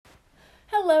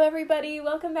Hello everybody,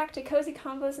 welcome back to Cozy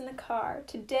Convos in the Car.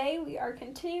 Today we are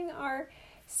continuing our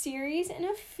series in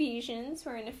Ephesians.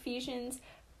 We're in Ephesians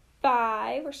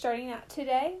 5. We're starting that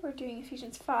today. We're doing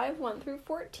Ephesians 5, 1 through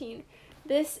 14.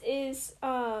 This is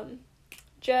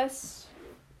just,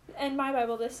 in my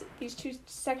Bible, these two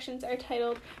sections are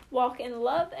titled Walk in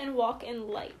Love and Walk in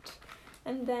Light.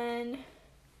 And then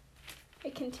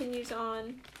it continues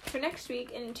on for next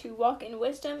week into Walk in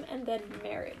Wisdom and then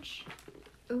Marriage.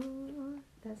 Ooh,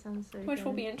 that sounds so Which good.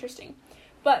 will be interesting.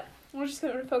 But we're just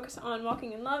going to focus on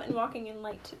walking in love and walking in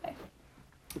light today.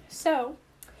 So,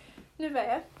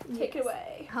 Nevaeh, take it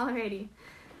away. Alrighty.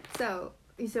 So,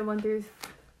 you said 1 through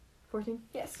 14?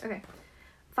 Yes. Okay.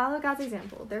 Follow God's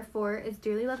example, therefore, as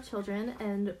dearly loved children,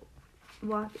 and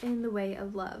walk in the way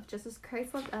of love, just as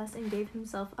Christ loved us and gave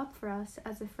himself up for us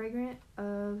as a fragrant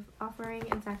offering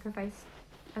and sacrifice,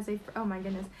 as a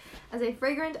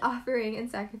fragrant offering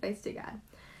and sacrifice to God.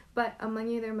 But among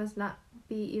you there must not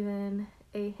be even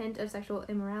a hint of sexual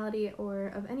immorality or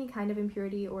of any kind of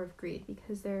impurity or of greed,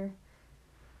 because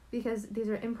these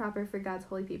are improper for God's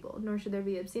holy people. Nor should there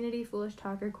be obscenity, foolish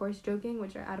talk, or coarse joking,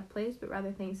 which are out of place, but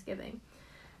rather thanksgiving.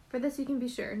 For this you can be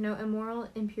sure, no immoral,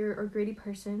 impure, or greedy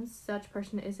person, such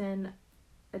person is an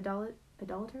idolater, is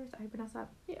that how you pronounce that?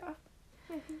 Yeah,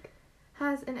 I think.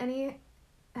 Has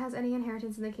any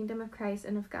inheritance in the kingdom of Christ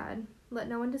and of God. Let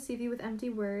no one deceive you with empty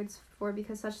words, for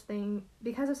because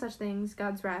of such things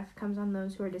God's wrath comes on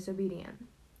those who are disobedient.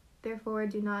 Therefore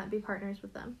do not be partners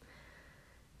with them.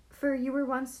 For you were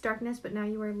once darkness, but now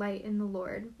you are light in the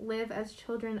Lord. Live as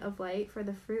children of light, for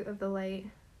the fruit of the light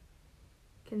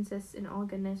consists in all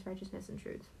goodness, righteousness, and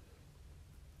truth.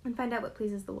 And find out what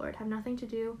pleases the Lord. Have nothing to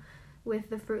do with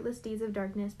the fruitless deeds of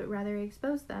darkness, but rather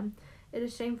expose them. It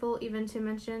is shameful even to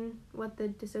mention what the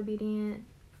disobedient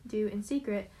do in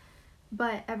secret,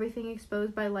 but everything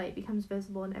exposed by light becomes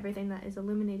visible, and everything that is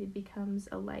illuminated becomes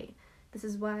a light. This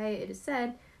is why it is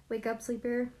said, wake up,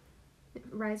 sleeper,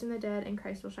 rise from the dead, and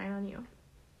Christ will shine on you.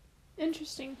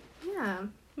 Interesting. Yeah.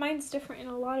 Mine's different in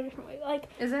a lot of different ways. Like,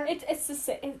 is it? It's the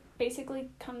same. It basically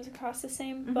comes across the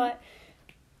same, Mm-hmm. but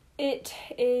it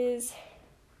is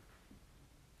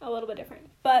a little bit different.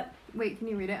 But wait, can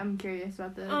you read it? I'm curious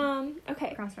about the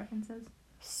okay. cross references.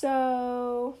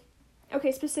 So,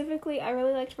 okay, specifically, I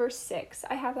really liked verse 6.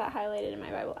 I have that highlighted in my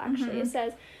Bible, actually. Mm-hmm. It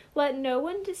says, let no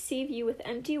one deceive you with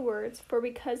empty words, for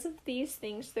because of these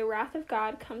things the wrath of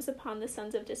God comes upon the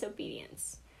sons of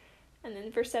disobedience. And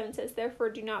then verse 7 says, therefore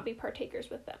do not be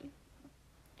partakers with them.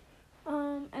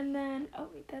 And then, oh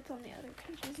wait, that's on the other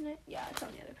page, isn't it? Yeah, it's on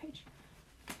the other page.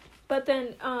 But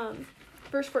then,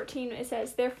 verse 14, it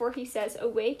says, therefore he says,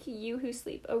 awake, you who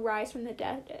sleep, arise from the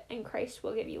dead, and Christ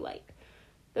will give you light.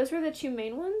 Those were the two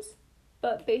main ones,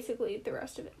 but basically the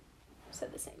rest of it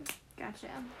said the same. Gotcha.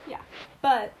 Yeah,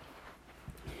 but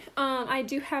I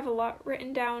do have a lot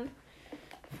written down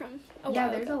from a while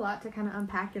there's ago. a lot to kind of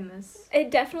unpack in this.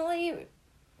 It definitely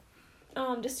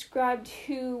described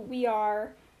who we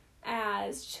are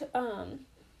as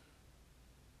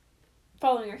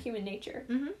following our human nature.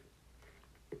 Mm-hmm.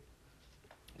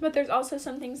 But there's also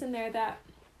some things in there that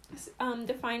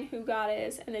define who God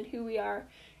is and then who we are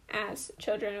as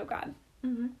children of God.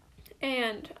 Mm-hmm.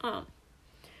 And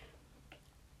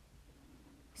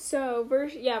so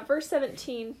verse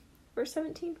 17. Verse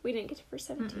 17? We didn't get to verse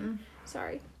 17. Mm-mm.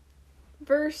 Sorry.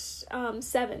 Verse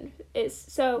 7 is,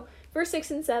 so verse 6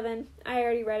 and 7, I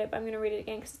already read it, but I'm going to read it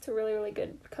again because it's a really, really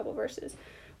good couple verses.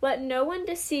 Let no one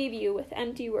deceive you with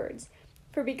empty words,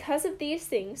 for because of these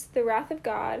things the wrath of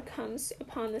God comes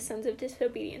upon the sons of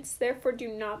disobedience. Therefore do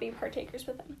not be partakers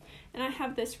with them. And I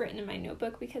have this written in my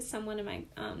notebook because someone in my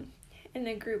in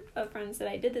the group of friends that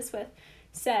I did this with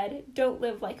said, don't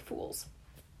live like fools,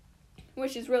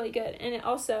 which is really good. And it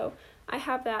also, I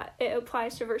have that, it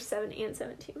applies to verse 7 and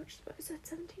 17, which is what I said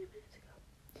 17 minutes ago.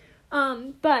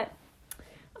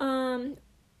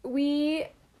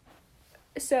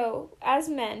 So as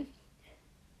men,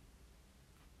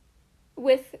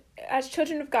 as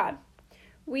children of God,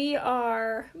 we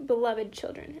are beloved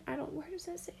children. Where does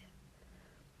that say it?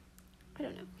 I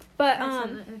don't know. But, a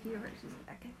few verses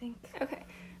back, I think. Okay.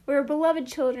 We're beloved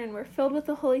children. We're filled with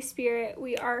the Holy Spirit.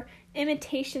 We are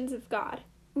imitations of God.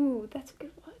 Ooh, that's a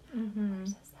good one. Mm-hmm. Where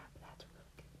says that? But that's really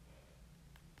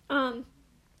good.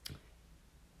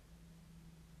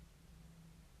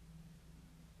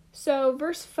 So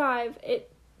verse 5,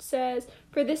 it says,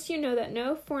 for this you know that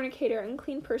no fornicator,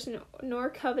 unclean person, nor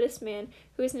covetous man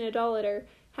who is an idolater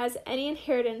has any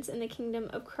inheritance in the kingdom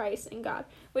of Christ and God,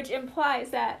 which implies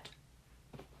that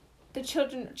the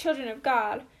children of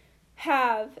God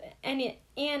have an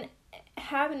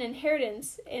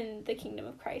inheritance in the kingdom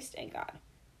of Christ and God.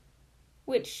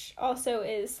 which also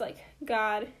is like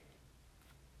God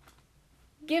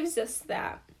gives us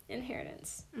that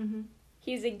inheritance. Mm-hmm.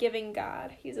 He's a giving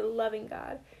God. He's a loving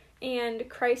God. And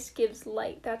Christ gives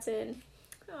light. That's in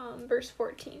verse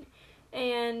 14.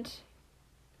 And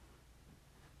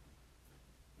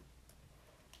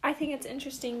I think it's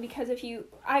interesting because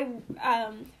I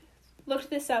looked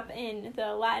this up in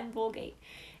the Latin Vulgate,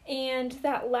 and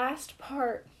that last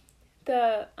part,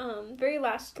 the very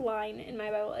last line in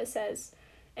my Bible, it says,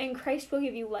 "And Christ will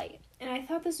give you light." And I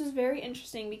thought this was very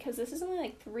interesting because this is only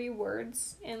like 3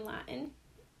 words in Latin,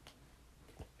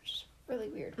 which is really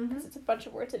weird because it's a bunch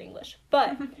of words in English.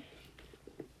 But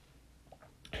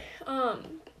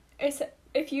it's,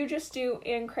 if you just do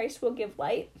 "and Christ will give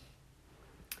light,"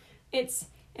 it's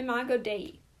imago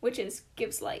Dei, which is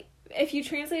gives light. If you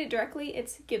translate it directly,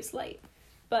 it's gives light.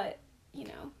 But, you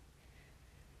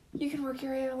can work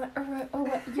your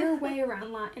way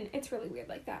around Latin. It's really weird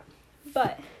like that.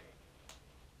 But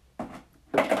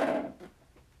I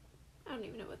don't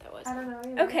even know what that was. I don't know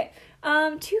either. Okay.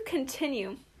 To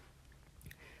continue,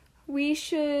 we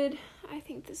should, I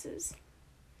think this is,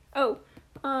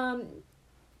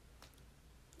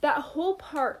 that whole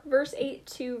part, verse 8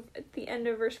 to the end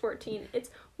of verse 14, it's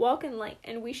walk in light,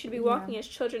 and we should be walking as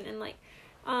children in light.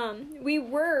 We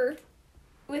were,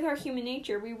 with our human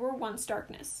nature, we were once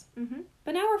darkness. Mm-hmm.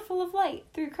 But now we're full of light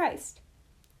through Christ.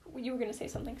 You were going to say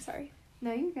something, sorry.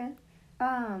 No, you're good.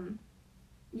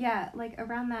 Yeah, like,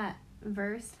 around that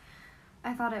verse,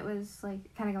 I thought it was,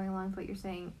 like, kind of going along with what you're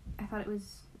saying. I thought it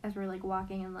was, as we're, like,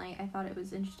 walking in light, I thought it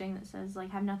was interesting that says,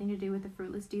 like, have nothing to do with the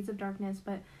fruitless deeds of darkness,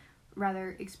 but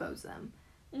rather expose them.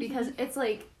 Because it's,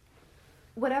 like,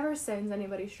 whatever sins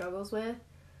anybody struggles with,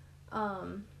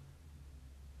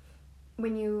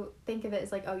 when you think of it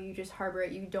as, like, oh, you just harbor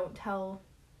it, you don't tell,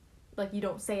 like, you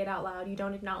don't say it out loud, you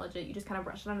don't acknowledge it, you just kind of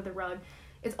brush it under the rug,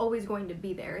 it's always going to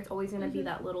be there. It's always going to be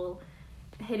that little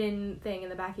hidden thing in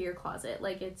the back of your closet.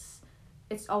 Like, it's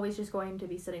always just going to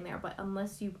be sitting there. But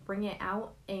unless you bring it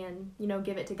out and,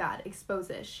 give it to God, expose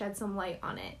it, shed some light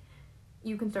on it,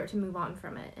 you can start to move on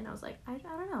from it. And I was like, I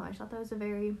don't know. I thought that was a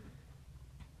very...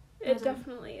 It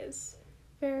definitely is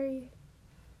very,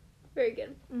 very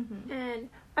good. Mm-hmm. And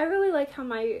I really like how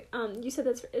my, you said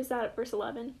is that verse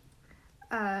 11?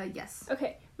 Yes.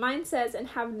 Okay. Mine says, and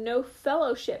have no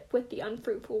fellowship with the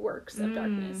unfruitful works of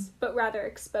darkness, but rather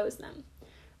expose them.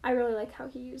 I really like how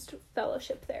he used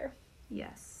fellowship there.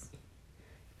 Yes.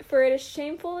 For it is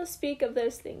shameful to speak of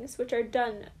those things which are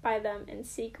done by them in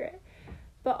secret,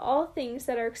 but all things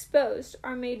that are exposed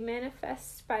are made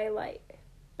manifest by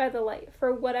the light.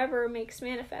 For whatever makes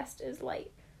manifest is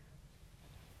light.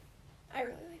 I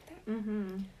really like that.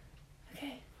 Mm-hmm.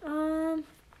 Okay. The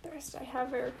rest I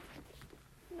have are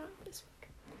not this week.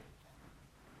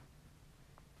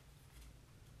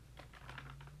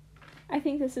 I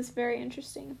think this is very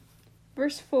interesting.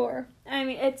 Verse 4. I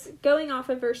mean, it's going off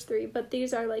of verse 3, but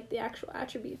these are like the actual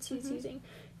attributes he's using.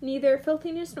 Neither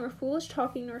filthiness, nor foolish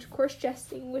talking, nor coarse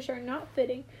jesting, which are not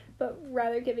fitting, but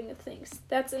rather giving of thanks.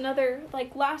 That's another,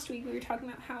 like last week we were talking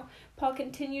about how Paul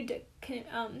continued to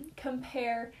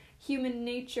compare human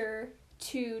nature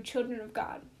to children of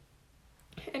God.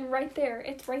 And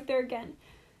it's right there again.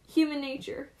 Human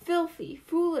nature, filthy,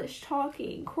 foolish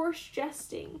talking, coarse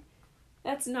jesting.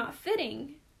 That's not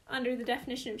fitting under the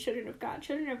definition of children of God.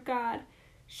 Children of God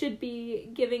should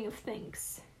be giving of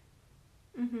thanks.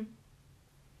 Mm-hmm.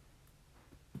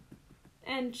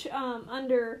 And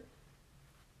under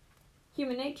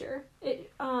human nature,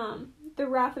 the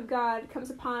wrath of God comes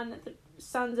upon the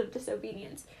sons of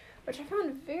disobedience, which I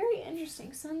found very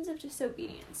interesting. Sons of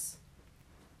disobedience.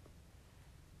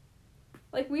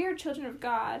 Like, we are children of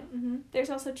God. Mm-hmm. There's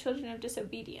also children of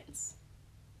disobedience.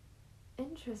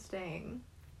 Interesting.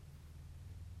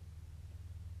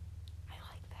 I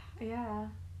like that. Yeah.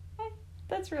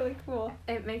 That's really cool.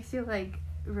 It makes you, like,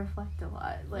 reflect a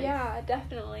lot. Like, yeah,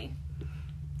 definitely.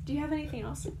 Do you have anything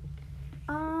else?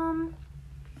 Hold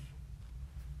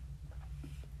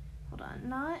on.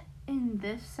 Not in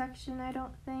this section, I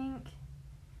don't think.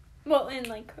 Well, in,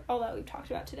 like, all that we've talked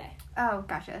about today. Oh,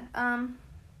 gotcha.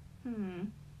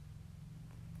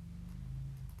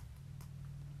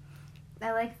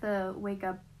 I like the wake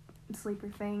up sleeper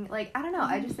thing. Like, I don't know.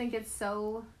 I just think it's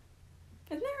so...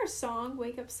 Isn't there a song,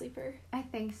 Wake Up Sleeper? I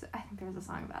think so. I think there's a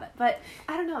song about it. But,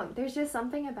 I don't know. There's just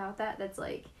something about that that's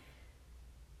like...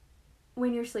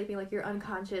 When you're sleeping, like, you're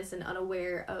unconscious and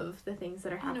unaware of the things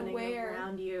that are happening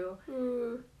around you.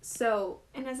 Ooh. So...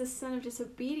 And as a son of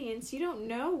disobedience, you don't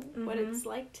know what it's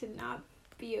like to not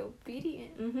be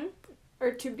obedient. Mm-hmm.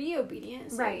 Or to be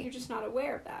obedient. So right. You're just not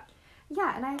aware of that.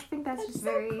 Yeah, and I think that's just so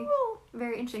very, cool.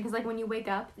 very interesting. Because, like, when you wake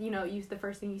up, the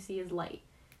first thing you see is light.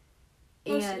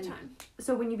 Most of the time.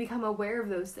 So when you become aware of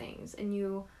those things, and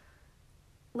you,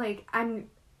 like, I'm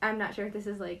not sure if this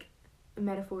is, like,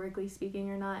 metaphorically speaking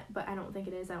or not, but I don't think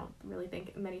it is. I don't really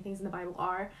think many things in the Bible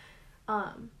are.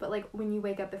 But, like, when you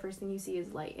wake up, the first thing you see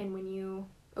is light. And when you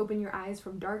open your eyes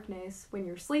from darkness when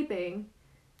you're sleeping,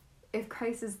 if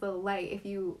Christ is the light, if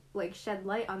you, like, shed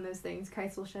light on those things,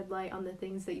 Christ will shed light on the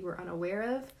things that you were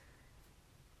unaware of.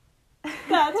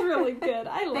 That's really good.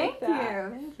 I like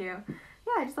that. Thank you. Yeah,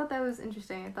 I just thought that was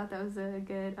interesting. I thought that was a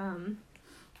good, I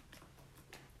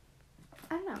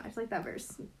don't know, I just like that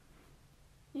verse.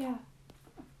 Yeah.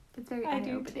 It's very I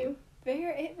do too.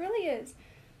 It really is.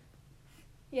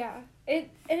 Yeah. It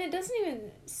doesn't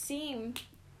even seem,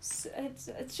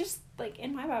 it's just, like,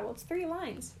 in my Bible, it's 3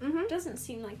 lines. Mm-hmm. It doesn't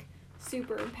seem, like,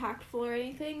 super impactful or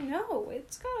anything. No,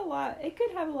 it's got a lot, it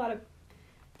could have a lot of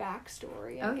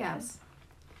backstory, I guess.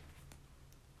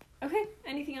 Yeah. Okay,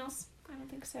 anything else? I don't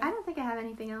think so. I don't think I have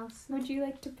anything else. Would you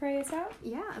like to pray us out?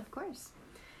 Yeah, of course.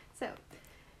 So,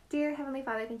 dear Heavenly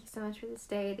Father, thank you so much for this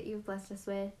day that you've blessed us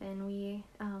with, and we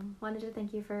wanted to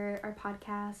thank you for our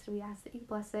podcast. We ask that you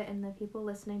bless it and the people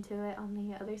listening to it on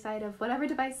the other side of whatever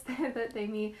device that they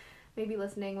may be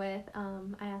listening with.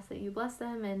 I ask that you bless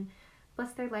them and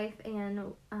bless their life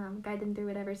and guide them through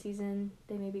whatever season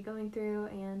they may be going through,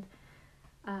 and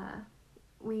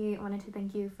we wanted to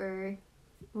thank you for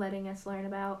letting us learn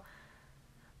about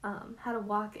how to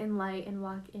walk in light and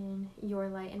walk in your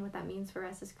light and what that means for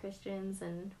us as Christians.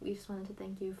 And we just wanted to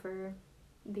thank you for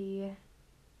literally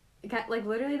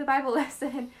the Bible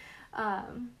lesson.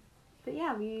 But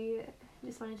yeah, we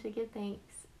just wanted to give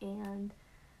thanks and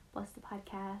bless the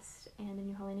podcast, and in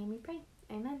your holy name we pray.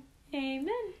 Amen.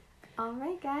 Amen. All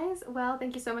right, guys. Well,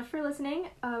 thank you so much for listening.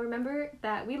 Remember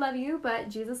that we love you, but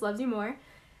Jesus loves you more.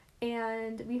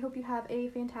 And we hope you have a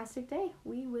fantastic day.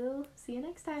 We will see you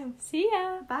next time. See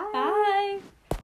ya. Bye. Bye.